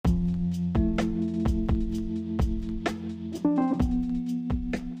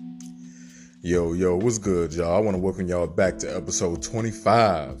Yo, what's good, y'all? I want to welcome y'all back to episode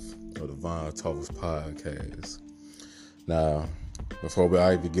 25 of the Vine Talks podcast. Now, before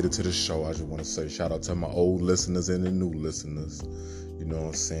I even get into the show, I just want to say shout out to my old listeners and the new listeners. You know what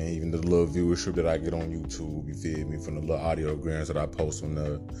I'm saying? Even the little viewership that I get on YouTube, you feel me? From the little audiograms that I post on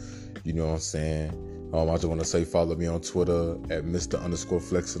there. You know what I'm saying? I just want to say follow me on Twitter at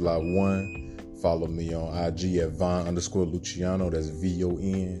Mr_Flexalot1. Follow me on IG at Von_Luciano. That's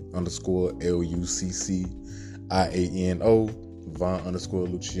VON_LUCCIANO.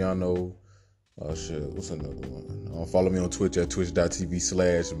 Von_Luciano. What's another one? Follow me on Twitch at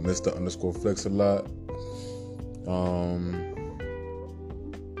twitch.tv/Mr_Flexalot.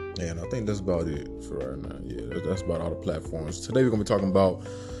 And I think that's about it for right now. Yeah, that's about all the platforms. Today we're going to be talking about,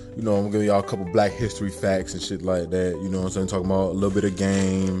 I'm going to give y'all a couple black history facts and shit like that. You know what I'm saying? Talking about a little bit of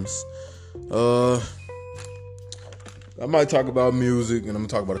games. I might talk about music, and I'm going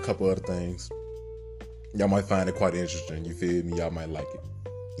to talk about a couple other things. Y'all might find it quite interesting. You feel me? Y'all might like it.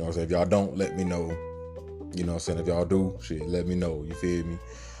 You know what I'm saying? If y'all don't, let me know. You know what I'm saying? If y'all do, let me know. You feel me?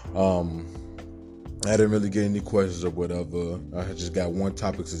 I didn't really get any questions or whatever. I just got one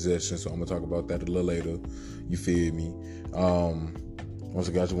topic suggestion, so I'm going to talk about that a little later. You feel me? Once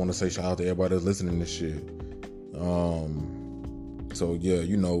again, I just want to say shout out to everybody that's listening to this shit. So yeah,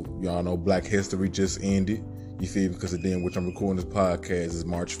 y'all know Black History just ended. You feel me? Because then, which I'm recording this podcast is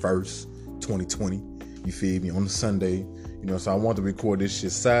March 1st, 2020. You feel me? On the Sunday. So I wanted to record this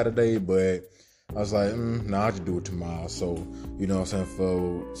shit Saturday, but I was like, I'll just do it tomorrow. So, you know what I'm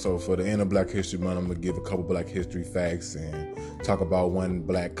saying? For the end of Black History Month, I'm going to give a couple Black history facts and talk about one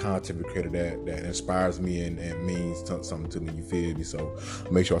black content creator that inspires me and means something to me. You feel me? So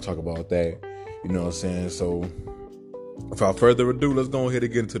make sure I talk about that. You know what I'm saying? So without further ado, let's go ahead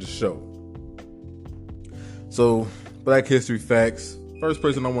and get into the show. So, Black history facts. First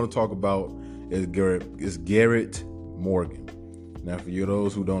person I want to talk about is Garrett Morgan. Now, for you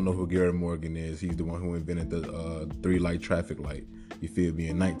those who don't know who Garrett Morgan is, he's the one who invented the 3-light traffic light. You feel me?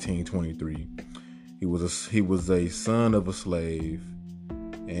 In 1923, he was a son of a slave,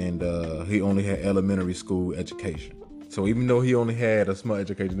 and he only had elementary school education. So even though he only had a small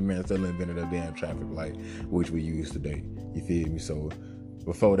education, the man still invented a damn traffic light, which we use today. You feel me? So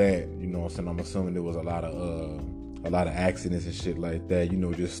before that, I'm assuming there was a lot of accidents and shit like that.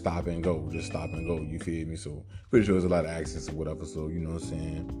 Just stop and go. You feel me? So pretty sure there's a lot of accidents or whatever. So you know what I'm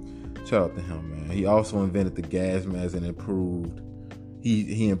saying? Shout out to him, man. He also invented the gas mask and improved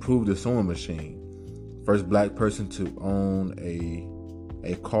the sewing machine. First black person to own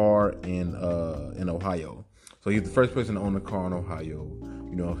a car in Ohio. So he's the first person to own a car in Ohio.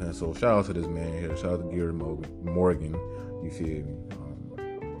 You know what I'm saying? So shout out to this man here. Shout out to Garrett Morgan. You feel me?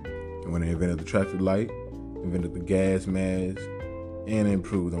 When they invented the traffic light, invented the gas mask, and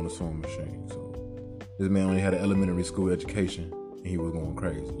improved on the sewing machine. So this man only had an elementary school education, and he was going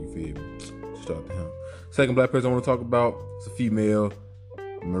crazy. You feel me? Shout out to him. Second black person I want to talk about is a female,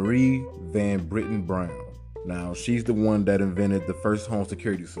 Marie Van Britten Brown. Now, she's the one that invented the first home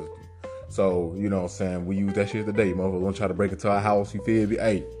security system. So, you know what I'm saying? We use that shit today. Motherfuckers want to try to break into our house. You feel me?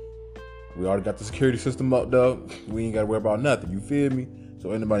 Hey, we already got the security system up, though. We ain't got to worry about nothing. You feel me?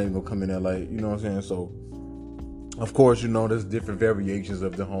 So anybody ain't going to come in there like, you know what I'm saying? So, of course, there's different variations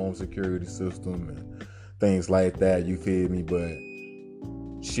of the home security system and things like that. You feel me? But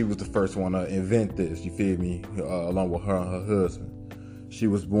she was the first one to invent this. You feel me? Along with her and her husband. She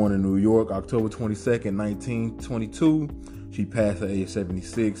was born in New York, October 22nd, 1922. She passed at age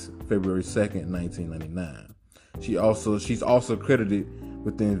 76, February 2nd, 1999. She's also credited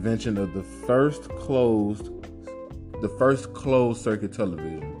with the invention of the first closed circuit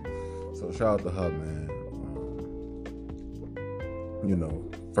television. So shout out to her, man.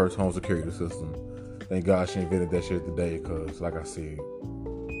 First home security system. Thank God she invented that shit today, because like I said,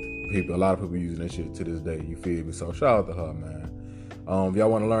 a lot of people using that shit to this day. You feel me? So shout out to her, man. If y'all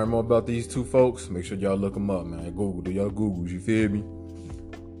want to learn more about these two folks, make sure y'all look them up, man. Do y'all Googles, you feel me?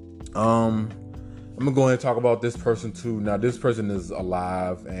 I'm gonna go ahead and talk about this person too. Now, this person is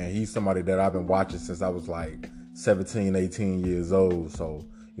alive, and he's somebody that I've been watching since I was like 17, 18 years old. So,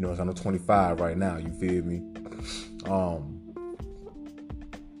 I'm 25 right now, you feel me?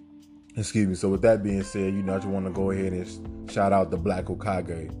 Excuse me. So with that being said, I just want to go ahead and shout out the Black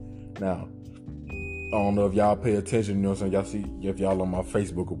Hokage. Now, I don't know if y'all pay attention, y'all see, if y'all on my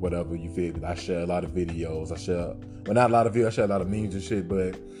Facebook or whatever, you feel me? I share a lot of videos. I share a lot of memes and shit,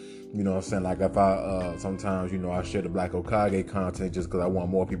 but, like if I, sometimes, I share the Black Hokage content just because I want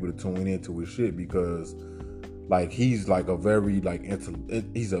more people to tune into his shit, because Like he's like a very like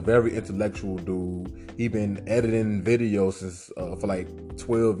he's a very intellectual dude. He been editing videos since for like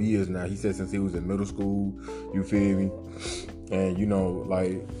 12 years now. He said since he was in middle school. You feel me? And you know,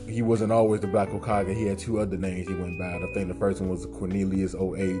 like he wasn't always the Black Hokage. He had two other names he went by. I think the first one was Cornelius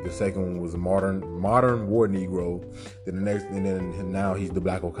 08. The second one was Modern War Negro. Then the next, and then now he's the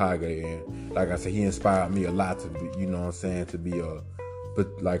Black Hokage. And like I said, he inspired me a lot to be, you know what I'm saying, to be a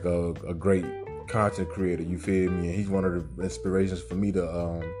great content creator. You feel me? And he's one of the inspirations for me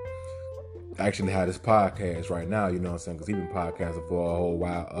to actually have this podcast right now. You know what I'm saying? Because he's been podcasting for a whole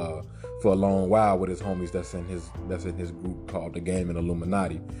while. For a long while with his homies that's in his group called the Gaming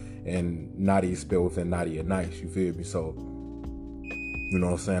Illuminati, and Nadi is spelled within Nadia Nice. You feel me? So you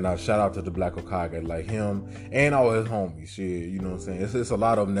know what I'm saying. I shout out to the Black Hokage, like him and all his homies. Shit, you know what I'm saying. It's a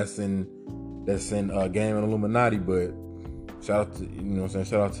lot of them that's in Gaming Illuminati, but shout out to, you know what I'm saying.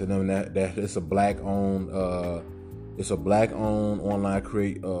 Shout out to them that it's a black owned online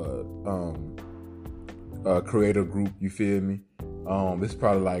creator group. You feel me? It's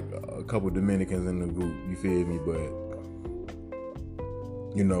probably like a couple Dominicans in the group, you feel me? But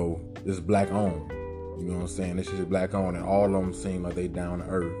you know, it's black owned. You know what I'm saying? This shit is black owned, and all of them seem like they down to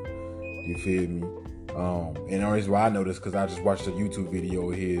earth. You feel me? And the reason why I know this because I just watched a YouTube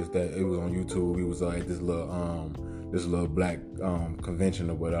video of his that it was on YouTube. He was at this little black convention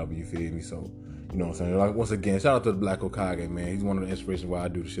or whatever. You feel me? So you know what I'm saying? Like once again, shout out to the Black Hokage, man. He's one of the inspirations why I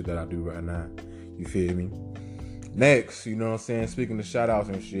do the shit that I do right now. You feel me? Next, you know what I'm saying, speaking of shout outs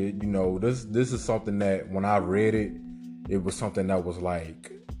and shit, you know, this is something that when I read it, it was something that was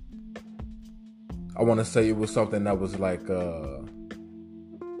like, I want to say it was something that was like,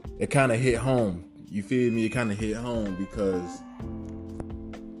 it kind of hit home. You feel me? It kind of hit home because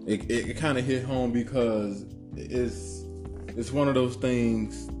it kind of hit home because it's one of those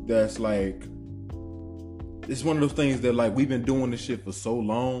things that's like, it's one of those things that like we've been doing this shit for so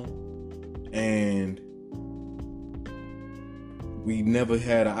long, and we never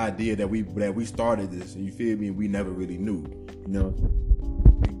had an idea that we started this. You feel me? We never really knew, you know.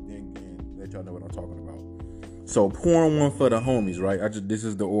 And let y'all know what I'm talking about. So pouring one for the homies, right? This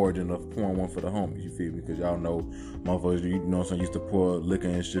is the origin of pouring one for the homies. You feel me? Because y'all know, motherfuckers, you know what I'm saying, used to pour liquor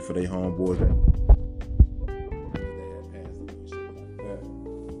and shit for their homeboys.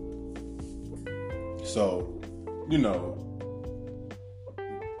 So, you know,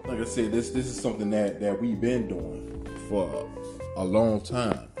 like I said, this is something that we've been doing for a long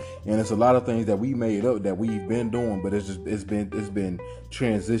time, and it's a lot of things that we made up that we've been doing, but it's been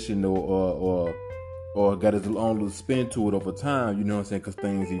transitioned or got its own little spin to it over time. You know what I'm saying? Because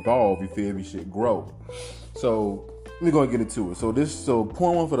things evolve. You feel me? Shit grow. So let me go and get into it. So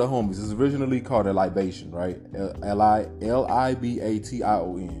pouring one for the homies is originally called a libation, right? Libation,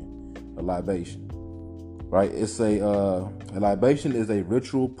 a libation. Right, it's a libation is a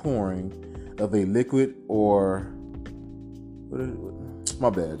ritual pouring of a liquid or my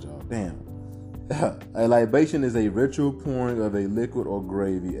bad, y'all. Damn. A libation is a ritual pouring of a liquid or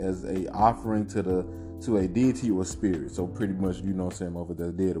gravy as a offering to a deity or spirit. So pretty much, you know what I'm saying, over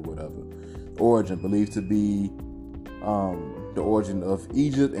that's dead or whatever. Origin believed to be the origin of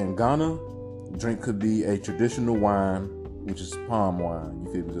Egypt and Ghana. Drink could be a traditional wine, which is palm wine.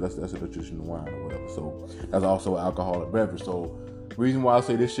 You feel me? So that's a traditional wine or whatever. So that's also an alcoholic beverage. So reason why I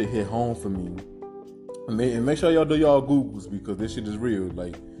say this shit hit home for me, and make sure y'all do y'all Googles because this shit is real.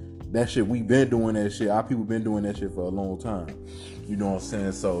 Like that shit, we been doing that shit. Our people been doing that shit for a long time. You know what I'm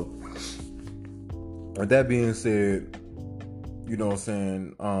saying? So with that being said, you know what I'm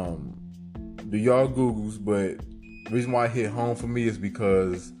saying, do y'all Googles, but the reason why it hit home for me is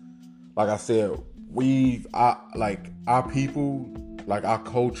because, like I said, our people, like our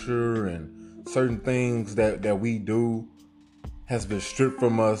culture and certain things that we do has been stripped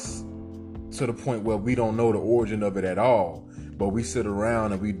from us to the point where we don't know the origin of it at all. But we sit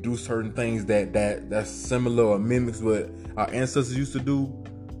around and we do certain things that's similar or mimics what our ancestors used to do.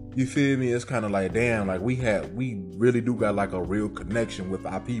 You feel me? It's kind of like, damn, like we really do got like a real connection with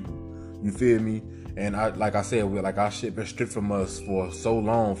our people. You feel me? And like I said, our shit been stripped from us for so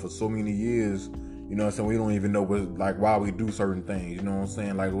long, for so many years. You know what I'm saying? We don't even know why we do certain things. You know what I'm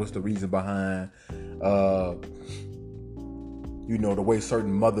saying? Like, what's the reason behind, you know, the way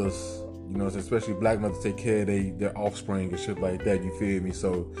certain mothers, you know, especially black mothers, take care of their offspring and shit like that. You feel me?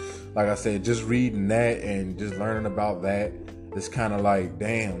 So, like I said, just reading that and just learning about that, it's kind of like,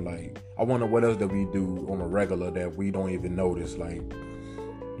 damn, like, I wonder what else that we do on a regular that we don't even notice. Like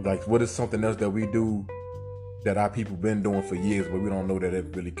what is something else that we do that our people been doing for years, but we don't know that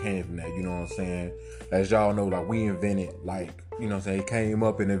it really came from that. You know what I'm saying? As y'all know, like we invented, like, you know what I'm saying, it came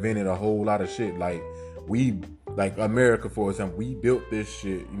up and invented a whole lot of shit. Like we, like America, for example, we built this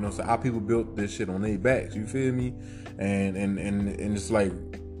shit. You know, so our people built this shit on their backs. You feel me? And it's like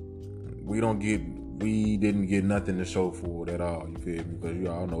we didn't get nothing to show for it at all. You feel me? Because you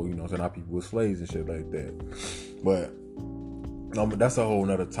all know, you know, so our people were slaves and shit like that. But that's a whole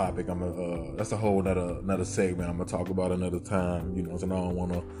nother topic. That's a whole another segment I'm gonna talk about another time. You know, so I don't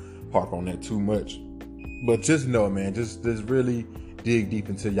want to harp on that too much. But just know, man, just really dig deep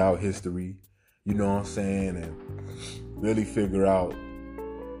into y'all history. You know what I'm saying, and really figure out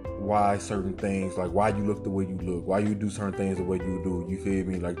why certain things, like why you look the way you look, why you do certain things the way you do. You feel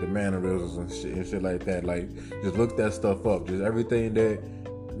me? Like the mannerisms and shit like that. Like just look that stuff up. Just everything that,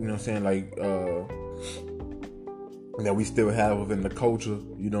 you know what I'm saying, like that we still have within the culture.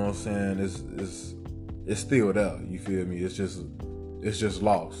 You know what I'm saying? It's still there. You feel me? It's just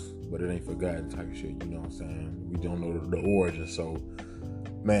lost, but it ain't forgotten type shit. You know what I'm saying? We don't know the origin. So,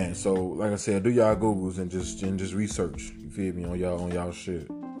 man. So like I said, do y'all Googles and just research. You feel me, on y'all shit.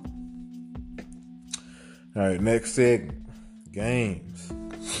 All right, next segment, games.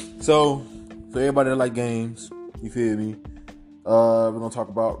 So, for everybody that like games, you feel me? We're gonna talk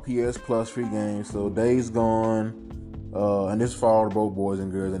about PS Plus free games. So, Days Gone, and this is for all the both boys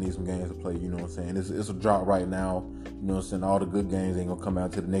and girls that need some games to play. You know what I'm saying? It's a drop right now. You know what I'm saying? All the good games ain't gonna come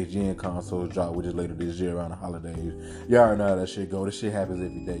out till the next gen consoles drop, which is later this year around the holidays. Y'all already know how that shit go. This shit happens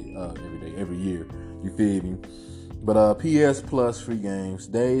every year. You feel me? But PS Plus free games,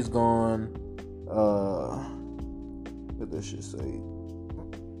 Days Gone. What that shit say?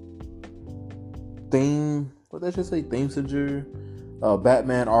 What that shit say? Themesinger,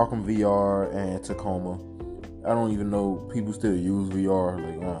 Batman Arkham VR, and Tacoma. I don't even know people still use VR.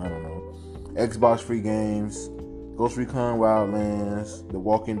 Like I don't know. Xbox free games: Ghost Recon Wildlands, The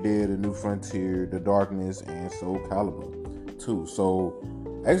Walking Dead: A New Frontier, The Darkness, and Soul Calibur 2. So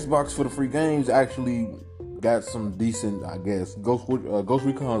Xbox for the free games actually got some decent, I guess. Ghost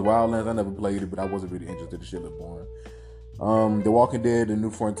Recon Wildlands, I never played it, but I wasn't really interested. The shit looked boring. The Walking Dead, The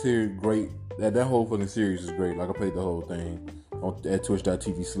New Frontier, great. That whole fucking series is great. Like, I played the whole thing at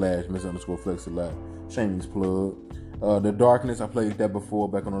twitch.tv/Miss_Flex-a-lot. Shameless plug. The Darkness, I played that before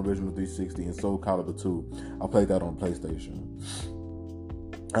back on the original 360, and Soul Calibur 2. I played that on PlayStation.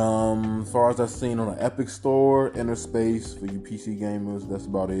 As far as I've seen on the Epic Store, Inner Space for you PC gamers, that's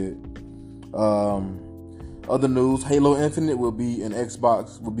about it. Other news: Halo Infinite will be on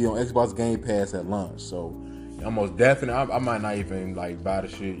Xbox Game Pass at launch. So almost definitely, I might not even like buy the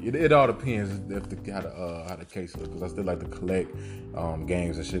shit. It all depends how the case looks, because I still like to collect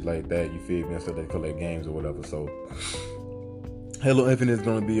games and shit like that. You feel me? I still like to collect games or whatever. So Halo Infinite is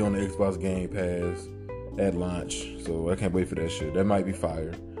gonna be on the Xbox Game Pass at launch. So I can't wait for that shit. That might be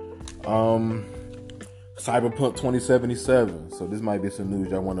fire. Cyberpunk 2077. So this might be some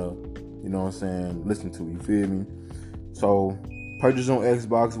news y'all wanna, you know what I'm saying, listen to. You feel me? So purchase on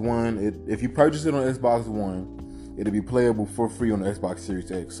Xbox One. If you purchase it on Xbox One, it'll be playable for free on the Xbox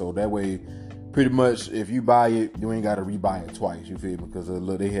Series X. So that way, pretty much, if you buy it, you ain't got to rebuy it twice. You feel me? Because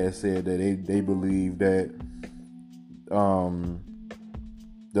they had said that they believe that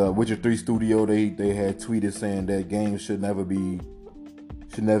the Witcher 3 studio, they had tweeted saying that games should never be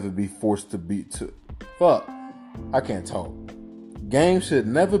forced to be to. Fuck, I can't talk. Games should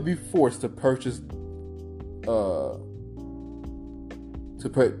never be forced to purchase.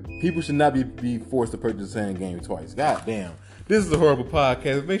 People should not be forced to purchase the same game twice. God damn. This is a horrible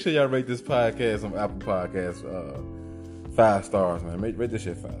podcast. Make sure y'all rate this podcast on Apple Podcasts 5 stars, man. Rate this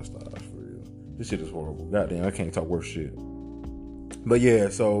shit 5 stars for real. This shit is horrible. God damn, I can't talk worse shit. But yeah,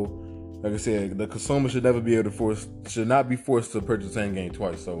 so like I said, the consumer should not be forced to purchase the same game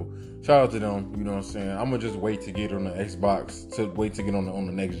twice. So shout out to them. You know what I'm saying? I'm gonna just wait to get on the Xbox, to wait to get on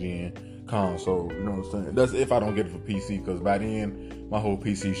the next gen console. You know what I'm saying? That's if I don't get it for PC, because by then my whole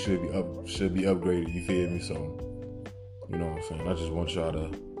PC should be upgraded. You feel me? So you know what I'm saying? I just want y'all to,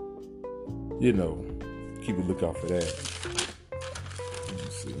 you know, keep a lookout for that. Let me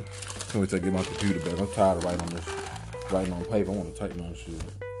see. Can't wait till I get my computer back. I'm tired of writing on paper. I want to type on shit.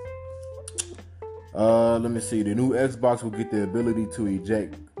 Let me see. The new Xbox will get the ability to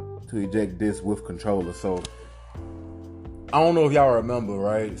eject disc with controller. So I don't know if y'all remember,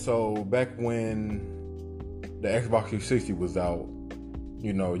 right? So back when the Xbox 360 was out,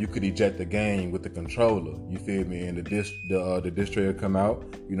 you know, you could eject the game with the controller. You feel me? And the disc tray will come out.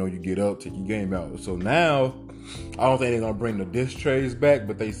 You know, you get up, take your game out. So now, I don't think they're gonna bring the disc trays back,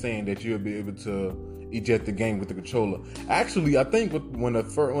 but they saying that you'll be able to eject the game with the controller. Actually, I think when the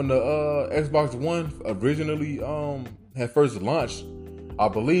Xbox One originally had first launched, I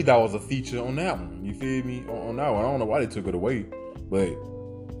believe that was a feature on that one. You feel me? On that one, I don't know why they took it away, but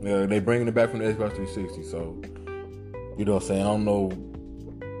They bringing it back from the Xbox 360. So, you know what I'm saying? I don't know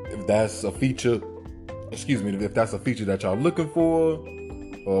if that's a feature. Excuse me, if that's a feature that y'all looking for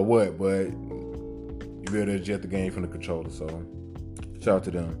or what, but you be able to eject the game from the controller. So, shout out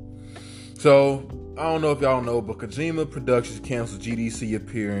to them. So, I don't know if y'all know, but Kojima Productions canceled GDC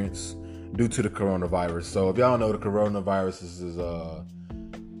appearance due to the coronavirus. So, if y'all know, the coronavirus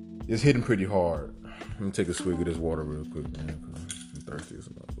is hitting pretty hard. Let me take a swig of this water real quick, man, because I'm thirsty as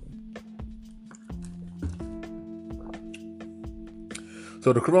well.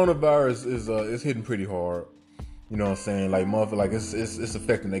 So the coronavirus is hitting pretty hard. You know what I'm saying? Like it's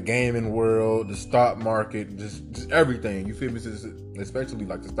affecting the gaming world, the stock market, just everything. You feel me? Especially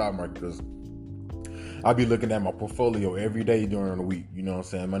like the stock market, because I be looking at my portfolio every day during the week. You know what I'm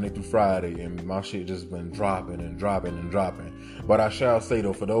saying? Monday through Friday, and my shit just been dropping and dropping and dropping. But I shall say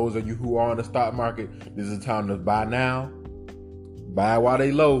though, for those of you who are in the stock market, this is the time to buy now. Buy while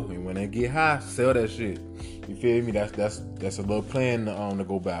they low, and when they get high, sell that shit. You feel me? That's a little plan to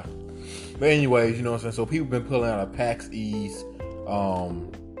go back. But anyways, you know what I'm saying? So people been pulling out of PAX East, what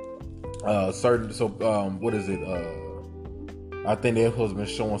is it? I think they're supposed to been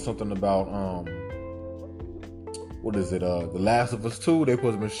showing something about what is it? The Last of Us 2. They're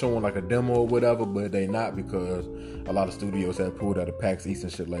supposed to been showing like a demo or whatever, but they not, because a lot of studios have pulled out of PAX East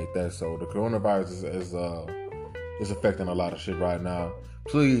and shit like that. So the coronavirus is affecting a lot of shit right now.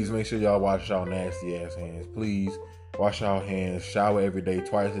 Please make sure y'all wash y'all nasty ass hands. Please wash y'all hands. Shower every day,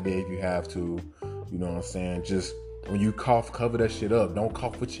 twice a day if you have to. You know what I'm saying? Just when you cough, cover that shit up. Don't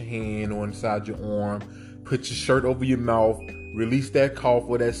cough with your hand or inside your arm. Put your shirt over your mouth. Release that cough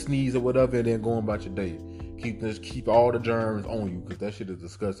or that sneeze or whatever, and then go on about your day. Keep all the germs on you, because that shit is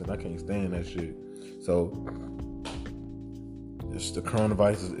disgusting. I can't stand that shit. So the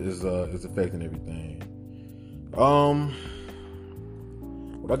coronavirus is affecting everything.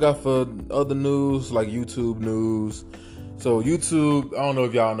 What I got for other news, like YouTube news. So YouTube, I don't know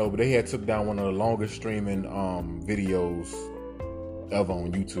if y'all know, but they had took down one of the longest streaming videos ever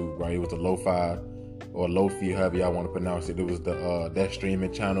on YouTube, right? It was the Lo-Fi or Lo-Fi, however y'all want to pronounce it. It was the that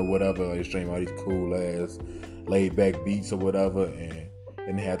streaming channel, whatever. They stream all these cool ass laid back beats or whatever, and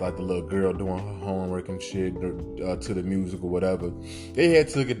they had like the little girl doing her homework and shit to the music or whatever. They had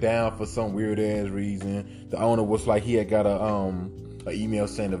took it down for some weird ass reason. The owner was like, he had got an email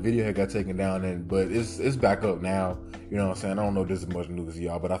saying the video had got taken down, but it's back up now. You know what I'm saying? I don't know if this is much news to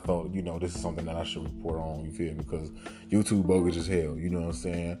y'all, but I thought, this is something that I should report on, you feel me? Because YouTube bogus as hell, you know what I'm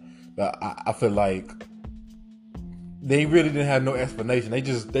saying? But I feel like they really didn't have no explanation.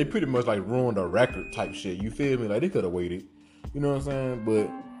 They pretty much like ruined a record type shit, you feel me? Like they could have waited, you know what I'm saying? But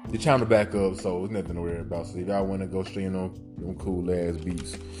the channel back up, so it's nothing to worry about. So if y'all want to go stream on cool ass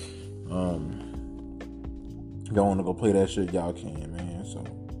beats, y'all want to go play that shit, y'all can, man. So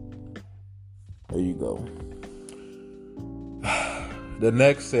there you go. The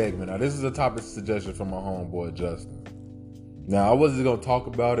next segment. Now, this is a topic suggestion from my homeboy Justin. Now, I wasn't gonna talk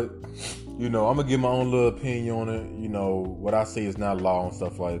about it. I'm gonna give my own little opinion on it. What I say is not law and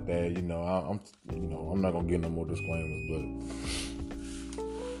stuff like that. I'm not gonna give no more disclaimers, but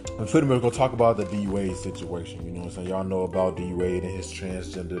I'm pretty much gonna talk about the D-Wade situation. You know what I'm saying? Y'all know about D-Wade and his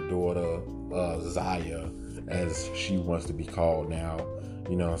transgender daughter, Zaya, as she wants to be called now.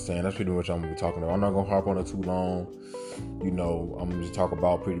 You know what I'm saying? That's pretty much what I'm gonna be talking about. I'm not gonna harp on it too long. I'm gonna just talk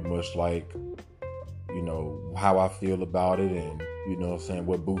about pretty much like, how I feel about it, and what I'm saying,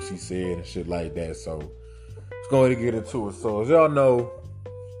 what Boosie said and shit like that. So let's go ahead and get into it. So as y'all know,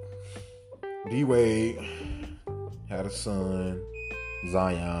 D-Wade had a son,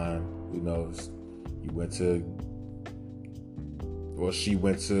 Zion. She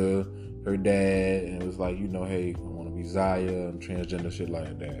went to her dad and it was like, hey, I want to be Zaya, I'm transgender, shit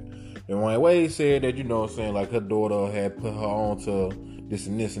like that. And Wayne Wade said that, like her daughter had put her on to this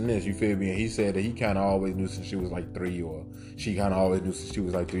and this and this, you feel me? And he said that he kind of always knew since she was like 3, or she kind of always knew since she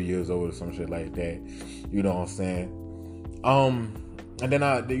was like 3 years old or some shit like that. You know what I'm saying? And then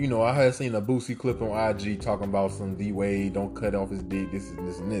I had seen a Boosie clip on IG talking about some D-Wade, don't cut off his dick, this and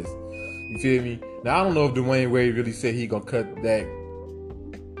this and this. You feel me? Now, I don't know if Dwayne Wade really said he gonna cut that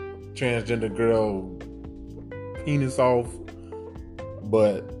transgender girl penis off,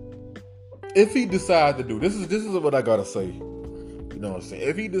 but if he decide to do, this is what I gotta say. You know what I'm saying?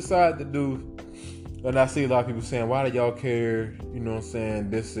 If he decide to do, and I see a lot of people saying, why do y'all care? You know what I'm saying?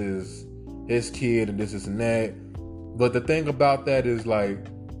 This is his kid and this and that. But the thing about that is, like,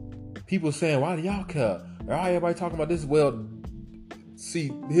 people saying, why do y'all care? Why everybody talking about this? Well,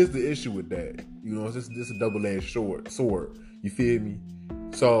 see, here's the issue with that. This is a double-edged sword. You feel me?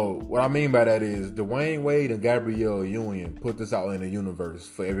 So what I mean by that is Dwayne Wade and Gabrielle Union put this out in the universe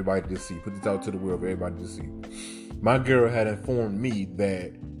for everybody to see. Put this out to the world for everybody to see. My girl had informed me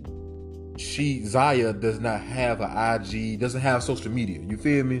that Zaya does not have an IG, doesn't have social media. You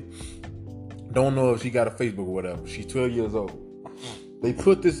feel me? Don't know if she got a Facebook or whatever. She's 12 years old. They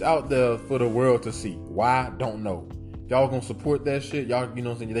put this out there for the world to see. Why? Don't know. Y'all gonna support that shit? Y'all, you know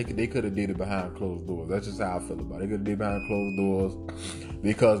what I'm saying? They could have did it behind closed doors. That's just how I feel about it. They could have did it behind closed doors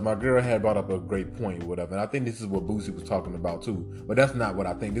because my girl had brought up a great point or whatever. And I think this is what Boosie was talking about too. But that's not what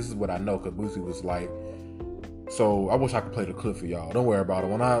I think. This is what I know because Boosie was like, so I wish I could play the clip for y'all. Don't worry about it.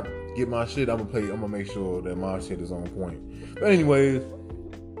 When I get my shit, I'm gonna make sure that my shit is on point. But anyways,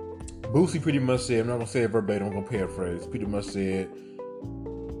 Boosie pretty much said, I'm not gonna say it verbatim, I'm gonna paraphrase. Pretty much said,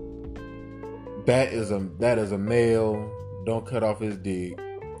 that is a male. Don't cut off his dick.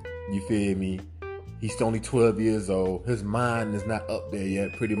 You feel me? He's only 12 years old. His mind is not up there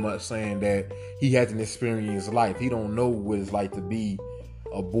yet. Pretty much saying that he hasn't experienced life. He don't know what it's like to be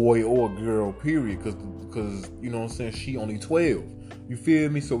a boy or a girl. Period. Because you know what I'm saying. She only 12. You feel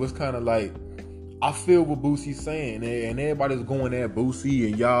me? So it's kind of like I feel what Boosie's saying, and everybody's going at Boosie,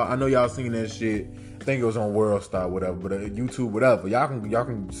 and y'all. I know y'all seen that shit. I think it was on World Star, whatever, but YouTube, whatever. Y'all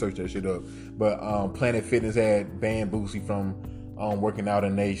can search that shit up. But Planet Fitness had banned Boosie from working out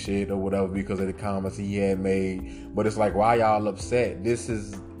in they shit or whatever because of the comments he had made. But it's like, why y'all upset? This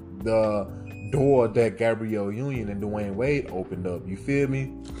is the door that Gabrielle Union and Dwayne Wade opened up. You feel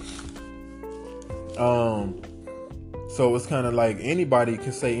me? So it's kind of like anybody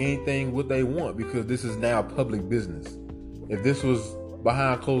can say anything what they want because this is now public business. If this was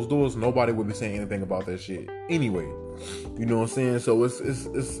behind closed doors, nobody would be saying anything about that shit anyway. You know what I'm saying? So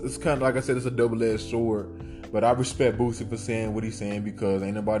it's kind of like I said, it's a double-edged sword. But I respect Boosie for saying what he's saying because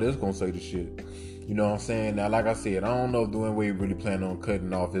ain't nobody else gonna say the shit. You know what I'm saying? Now, like I said, I don't know if Dwayne Wade really planning on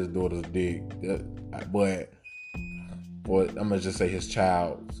cutting off his daughter's dick, but I'm gonna just say his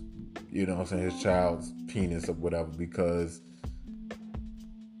child's. You know what I'm saying? His child's penis or whatever, because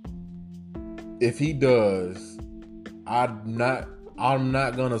if he does, I'm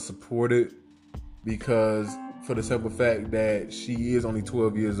not gonna support it because for the simple fact that she is only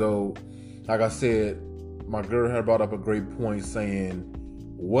 12 years old. Like I said, my girl had brought up a great point saying,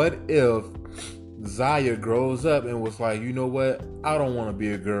 what if Zaya grows up and was like, you know what? I don't want to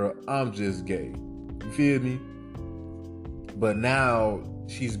be a girl. I'm just gay. You feel me? But now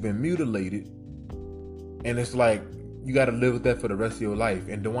she's been mutilated, and it's like you got to live with that for the rest of your life.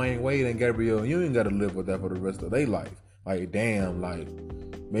 And Dwayne Wade and Gabrielle Union got to live with that for the rest of their life. Like, damn, like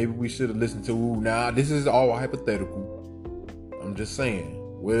maybe we should have listened to. Now this is all hypothetical. I'm just saying,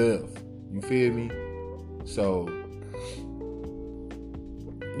 what if? You feel me? So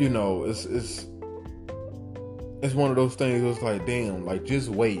you know, it's one of those things. It's like, damn, like just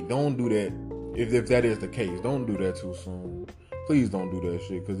wait. Don't do that. If that is the case, don't do that too soon. Please don't do that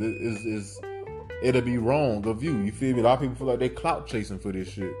shit because it'll be wrong of you. You feel me? A lot of people feel like they clout chasing for this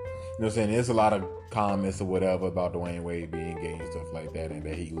shit. You know what I'm saying? There's a lot of comments or whatever about Dwayne Wade being gay and stuff like that, and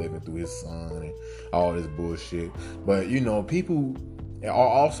that he living through his son and all this bullshit. But you know, people are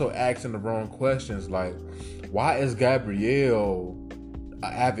also asking the wrong questions, like, why is Gabrielle an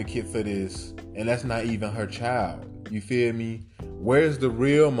advocate for this and that's not even her child? You feel me? Where's the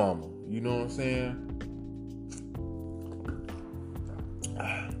real mama? You know what I'm saying?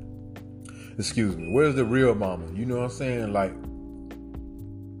 Excuse me. Where's the real mama? You know what I'm saying? Like,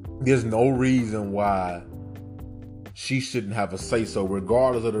 there's no reason why she shouldn't have a say-so,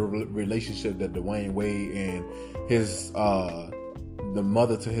 regardless of the relationship that Dwayne Wade and his the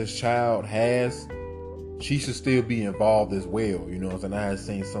mother to his child has. She should still be involved as well. You know what I'm saying? I had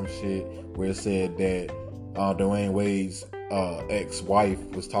seen some shit where it said that Dwayne Wade's ex-wife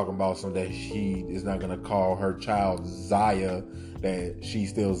was talking about something that she is not gonna call her child Zaya, that she's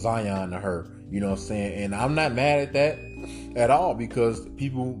still Zion to her. You know what I'm saying? And I'm not mad at that at all because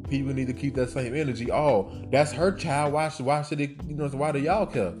people need to keep that same energy. Oh, that's her child. Why should it? You know, why do y'all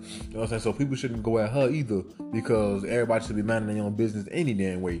care? You know what I'm saying? So people shouldn't go at her either because everybody should be minding their own business any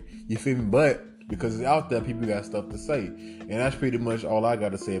damn way. You feel me? But because it's out there, people got stuff to say, and that's pretty much all I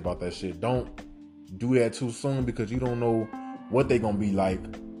got to say about that shit. Don't do that too soon because you don't know what they gonna be like.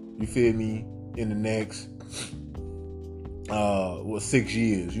 You feel me? In the next 6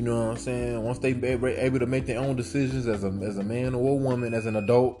 years, you know what I'm saying? Once they able to make their own decisions as a man or a woman, as an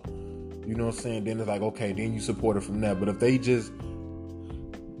adult, you know what I'm saying? Then it's like, okay, then you support it from that. But if they,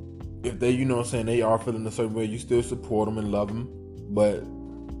 you know what I'm saying, they are feeling a certain way, you still support them and love them, but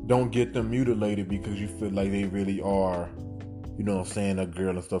don't get them mutilated because you feel like they really are, you know what I'm saying, a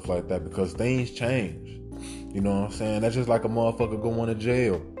girl and stuff like that, because things change. You know what I'm saying? That's just like a motherfucker going to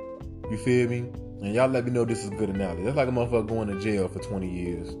jail. You feel me? And y'all let me know this is a good analogy. That's like a motherfucker going to jail for 20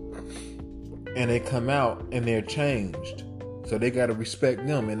 years. And they come out and they're changed. So they got to respect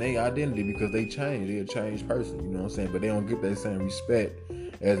them and their identity because they changed. They're a changed person. You know what I'm saying? But they don't get that same respect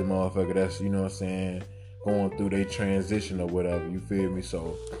as a motherfucker that's, you know what I'm saying, going through their transition or whatever. You feel me?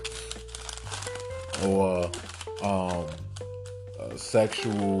 So, or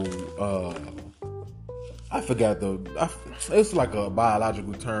sexual, I forgot it's like a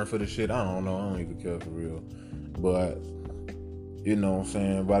biological term for the shit. I don't know. I don't even care for real. But, you know what I'm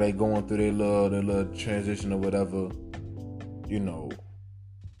saying, while they going through their little transition or whatever, you know,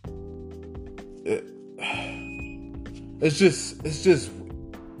 it's just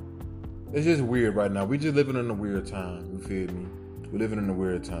weird right now. We just living in a weird time. You feel me? We're living in a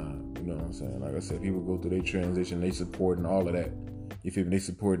weird time. You know what I'm saying? Like I said, people go through their transition, they supporting all of that. You feel me? They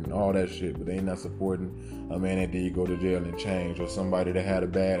supporting all that shit, but they ain't not supporting a man that did go to jail and change, or somebody that had a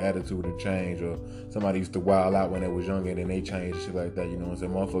bad attitude and change, or somebody used to wild out when they was younger and then they changed and shit like that. You know what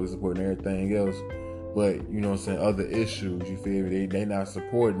I'm saying? Motherfuckers supporting everything else, but you know what I'm saying? Other issues, you feel me? They not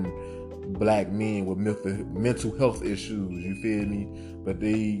supporting black men with mental health issues, you feel me? But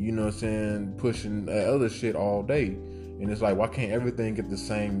they, you know what I'm saying, pushing other shit all day. And it's like, why can't everything get the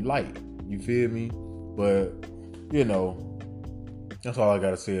same light? You feel me? But, you know, that's all I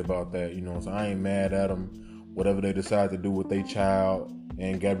gotta say about that. You know what I'm saying? I ain't mad at them. Whatever they decide to do with their child,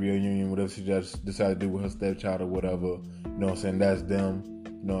 and Gabrielle Union, whatever she just decided to do with her stepchild or whatever, you know what I'm saying? That's them.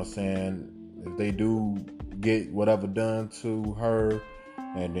 You know what I'm saying? If they do get whatever done to her,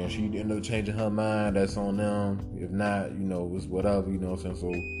 and then she end up changing her mind, that's on them. If not, you know, it's whatever, you know what I'm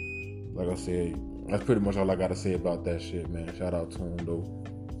saying? So, like I said, that's pretty much all I gotta say about that shit, man. Shout out to him, though.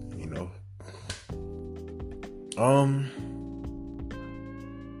 You know.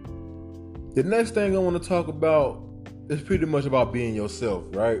 The next thing I want to talk about is pretty much about being yourself,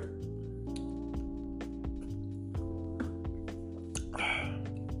 right?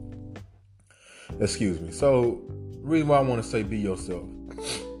 Excuse me. So, the reason why I want to say be yourself.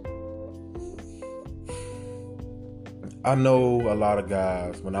 I know a lot of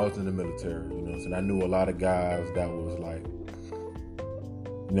guys, when I was in the military, you know what I'm saying? I knew a lot of guys that was like,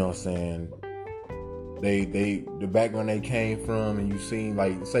 you know what I'm saying? The background they came from, and you seen,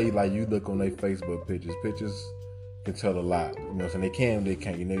 like, say, like, you look on their Facebook pictures can tell a lot. You know what I'm saying? They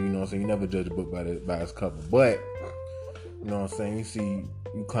can't. You know what I'm saying? You never judge a book by its cover. But, you know what I'm saying? You see,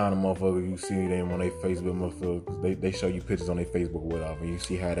 you clown a motherfucker, you see them on their Facebook, motherfuckers, they show you pictures on their Facebook or whatever, and you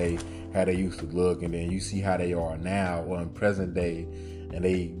see how they used to look, and then you see how they are now, or in present day, and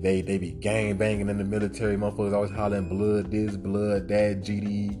they be gang banging in the military, motherfuckers always hollering blood this, blood that,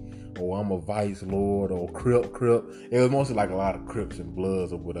 GD, or I'm a vice lord, or Crip. It was mostly like a lot of Crips and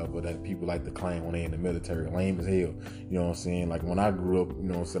Bloods or whatever that people like to claim when they in the military. Lame as hell. You know what I'm saying? Like when I grew up, you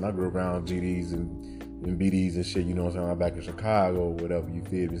know what I'm saying, I grew around GDs and BDs and shit, you know what I'm saying, I'm back in Chicago or whatever, you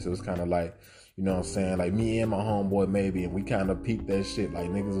feel me? So it's kind of like, you know what I'm saying, like me and my homeboy maybe, and we kind of peeped that shit, like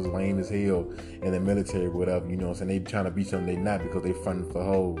niggas was lame as hell in the military or whatever, you know what I'm saying, they trying to be something they not because they fronting for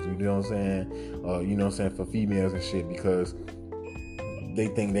hoes, you know what I'm saying, you know what I'm saying, for females and shit, because they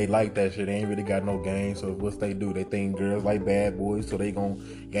think they like that shit. They ain't really got no game, so what's they do? They think girls like bad boys, so they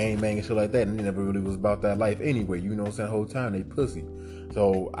gon' gang bang and shit like that, and they never really was about that life anyway, you know what I'm saying, the whole time they pussy.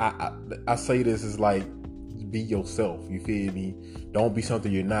 So I say this is like, be yourself, you feel me? Don't be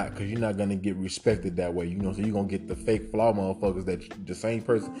something you're not, because you're not gonna get respected that way, you know, so you're gonna get the fake flaw motherfuckers that the same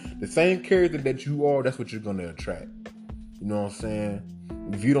person, the same character that you are, that's what you're gonna attract. You know what I'm saying?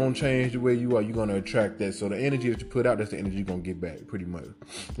 If you don't change the way you are, you're gonna attract that. So the energy that you put out, that's the energy you're gonna get back, pretty much.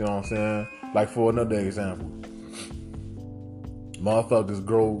 You know what I'm saying? Like for another example,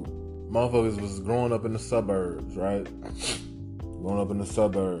 motherfuckers was growing up in the suburbs, right? Growing up in the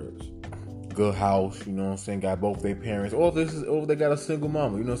suburbs. Good house, you know what I'm saying, got both their parents, or if they got a single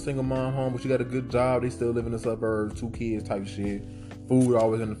mama, you know, single mom home, but she got a good job, they still live in the suburbs, 2 kids type shit, food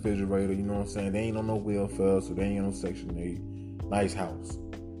always in the refrigerator, you know what I'm saying, they ain't on no welfare, so they ain't on no Section 8, nice house,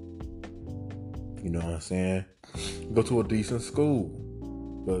 you know what I'm saying, go to a decent school,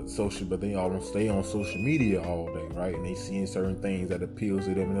 but they all don't stay on social media all day, right, and they seeing certain things that appeals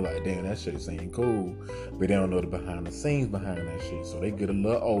to them, and they're like, damn, that shit ain't cool, but they don't know the behind the scenes behind that shit, so they get a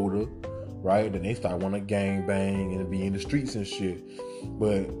little older, right? Then they start wanting to gang bang and be in the streets and shit.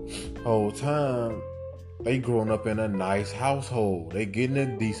 But whole time, they growing up in a nice household. They getting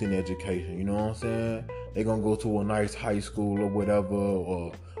a decent education, you know what I'm saying? They gonna go to a nice high school or whatever,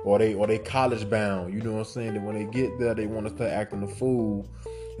 or they college bound, you know what I'm saying? Then when they get there, they want to start acting a fool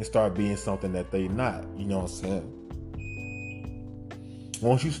and start being something that they not, you know what I'm saying?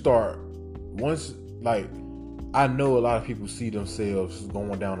 Once like, I know a lot of people see themselves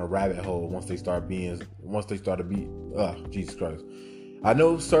going down a rabbit hole once they start to be, Jesus Christ. I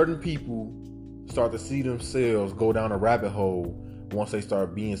know certain people start to see themselves go down a rabbit hole once they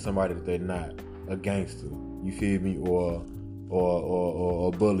start being somebody that they're not, a gangster. You feel me? Or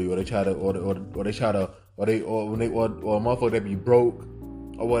a bully, or a motherfucker that be broke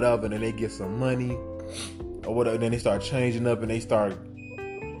or whatever, and then they get some money or whatever, and then they start changing up and they start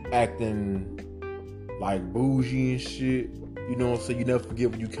acting like bougie and shit. You know what I'm saying? You never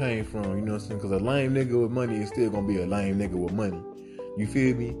forget where you came from. You know what I'm saying? Because a lame nigga with money is still gonna be a lame nigga with money. You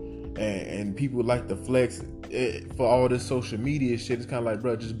feel me? And people like to flex for all this social media shit. It's kind of like,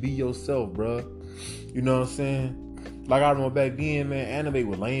 bro, just be yourself, bro. You know what I'm saying? Like, I remember back then, man, anime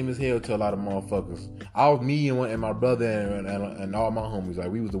was lame as hell to a lot of motherfuckers. Me and my brother and all my homies,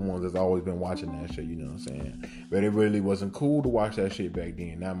 like, we was the ones that's always been watching that shit, you know what I'm saying? But it really wasn't cool to watch that shit back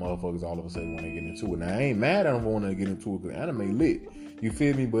then. Now motherfuckers all of a sudden want to get into it. Now, I ain't mad at them wanting to get into it because anime lit. You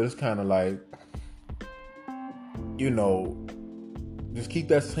feel me? But it's kind of like, you know, just keep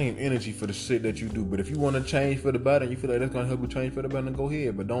that same energy for the shit that you do. But if you want to change for the better and you feel like that's going to help you change for the better, then go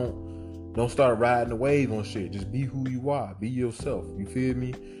ahead. But don't start riding the wave on shit. Just be who you are. Be yourself. You feel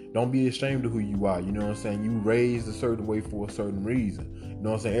me? Don't be ashamed of who you are. You know what I'm saying? You raised a certain way for a certain reason. You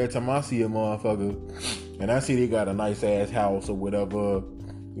know what I'm saying? Every time I see a motherfucker and I see they got a nice ass house or whatever,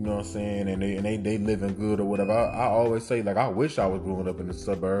 you know what I'm saying, and they living good or whatever, I always say, like, I wish I was growing up in the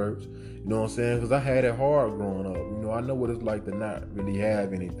suburbs. You know what I'm saying? Because I had it hard growing up. You know, I know what it's like to not really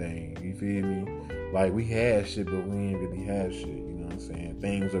have anything. You feel me? Like, we had shit, but we ain't really have shit. You know what I'm saying?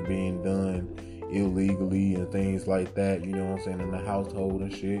 Things are being done illegally and things like that, you know what I'm saying, in the household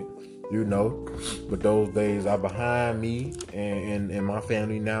and shit, you know. But those days are behind me and my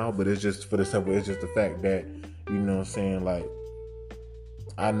family now. But it's just for the simple, it's just the fact that, you know what I'm saying, like,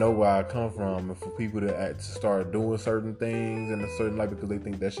 I know where I come from, and for people to start doing certain things in a certain light because they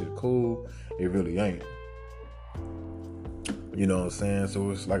think that shit cool, it really ain't. You know what I'm saying?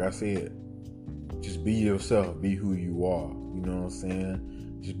 So it's like I said, just be yourself, be who you are. You know what I'm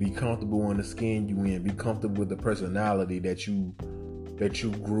saying? Just be comfortable in the skin you in. Be comfortable with the personality that you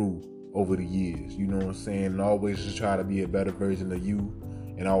grew over the years. You know what I'm saying? And always just try to be a better version of you,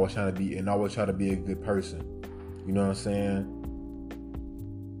 and always try to be a good person. You know what I'm saying?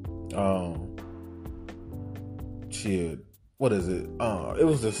 Shit. What is it? It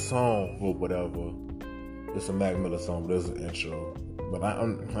was a song or whatever. It's a Mac Miller song, but it's an intro. But I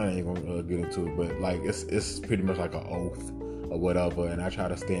ain't gonna get into it. But like, it's pretty much like an oath or whatever, and I try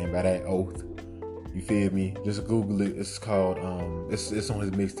to stand by that oath. You feel me? Just Google it. It's called it's on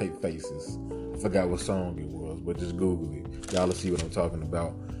his mixtape Faces. I forgot what song it was, but just Google it. Y'all will see what I'm talking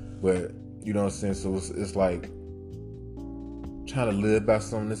about. But you know what I'm saying? So it's like trying to live by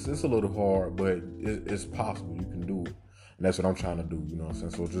something. It's a little hard, but it's possible. You can do it. And that's what I'm trying to do, you know what I'm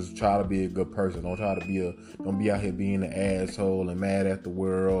saying? So just try to be a good person. Don't be out here being an asshole and mad at the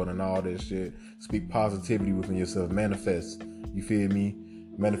world and all that shit. Speak positivity within yourself. Manifest. You feel me?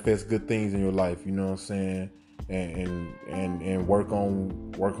 Manifest good things in your life, you know what I'm saying? And work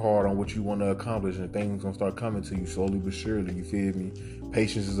hard on what you want to accomplish, and things gonna start coming to you slowly but surely, you feel me?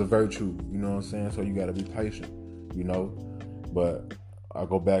 Patience is a virtue, you know what I'm saying? So you gotta be patient, you know? But I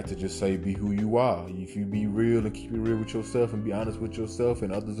go back to just say, be who you are. If you be real and keep it real with yourself and be honest with yourself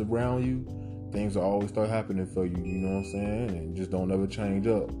and others around you, things will always start happening for you. You know what I'm saying? And just don't ever change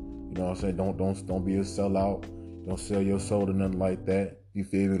up. You know what I'm saying? Don't be a sellout. Don't sell your soul to nothing like that. You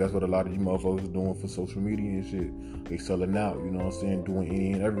feel me? That's what a lot of you motherfuckers are doing for social media and shit. They selling out. You know what I'm saying? Doing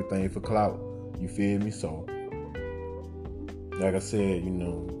any and everything for clout. You feel me? So, like I said, you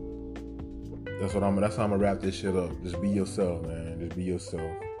know, that's how I'm gonna wrap this shit up. Just be yourself, man. Just be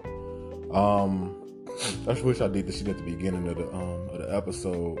yourself. I just wish I did this shit at the beginning of the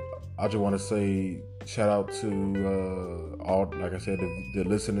episode. I just want to say shout out to all, like I said, the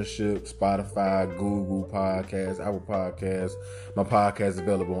listenership, Spotify, Google Podcasts, Apple Podcasts. My podcast is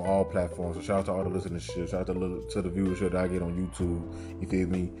available on all platforms. So shout out to all the listenership. Shout out to the viewership that I get on YouTube. You feel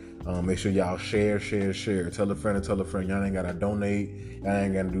me? Make sure y'all share. Tell a friend and tell a friend. Y'all ain't gotta donate. Y'all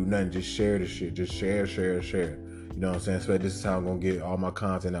ain't gotta do nothing. Just share the shit. Just share. You know what I'm saying? So this is how I'm gonna get all my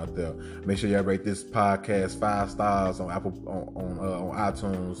content out there. Make sure y'all rate this podcast 5 stars on Apple, on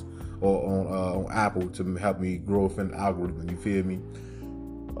iTunes, or on Apple to help me grow within the algorithm. You feel me?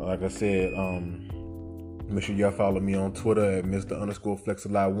 Like I said, make sure y'all follow me on Twitter at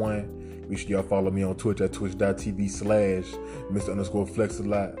Mr_Flexalot1. Make sure y'all follow me on Twitch at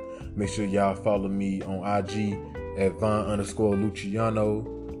twitch.tv/Mr_Flexalot. Make sure y'all follow me on IG at Von_Luciano.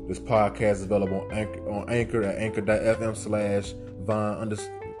 This podcast is available on Anchor at anchor.fm/Von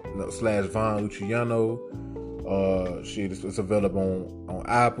Von Luciano. It's available on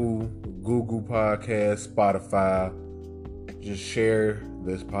Apple, Google Podcasts, Spotify. Just share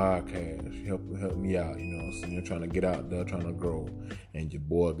this podcast. Help me out. You know what I'm saying? You're trying to get out there, trying to grow. And your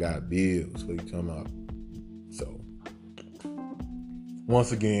boy got bills. What you talking about? So,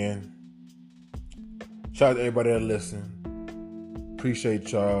 once again, shout out to everybody that listen.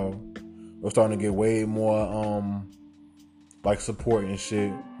 Appreciate y'all. We're starting to get way more support and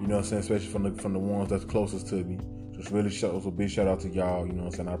shit. You know what I'm saying? Especially from the ones that's closest to me. Just really a big shout out to y'all. You know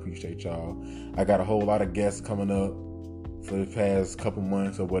what I'm saying? I appreciate y'all. I got a whole lot of guests coming up for the past couple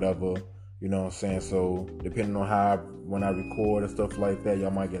months or whatever, you know what I'm saying? So depending on when I record and stuff like that,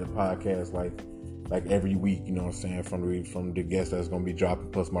 y'all might get a podcast like every week, you know what I'm saying, from the guests that's gonna be dropping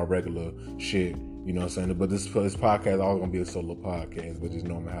plus my regular shit, you know what I'm saying? But this podcast is always gonna be a solo podcast, but just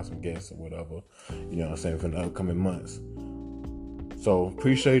know I'm gonna have some guests or whatever, you know what I'm saying, for the upcoming months. So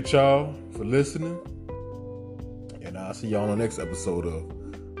appreciate y'all for listening, and I'll see y'all on the next episode of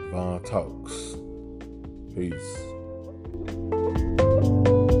Von Talks. Peace.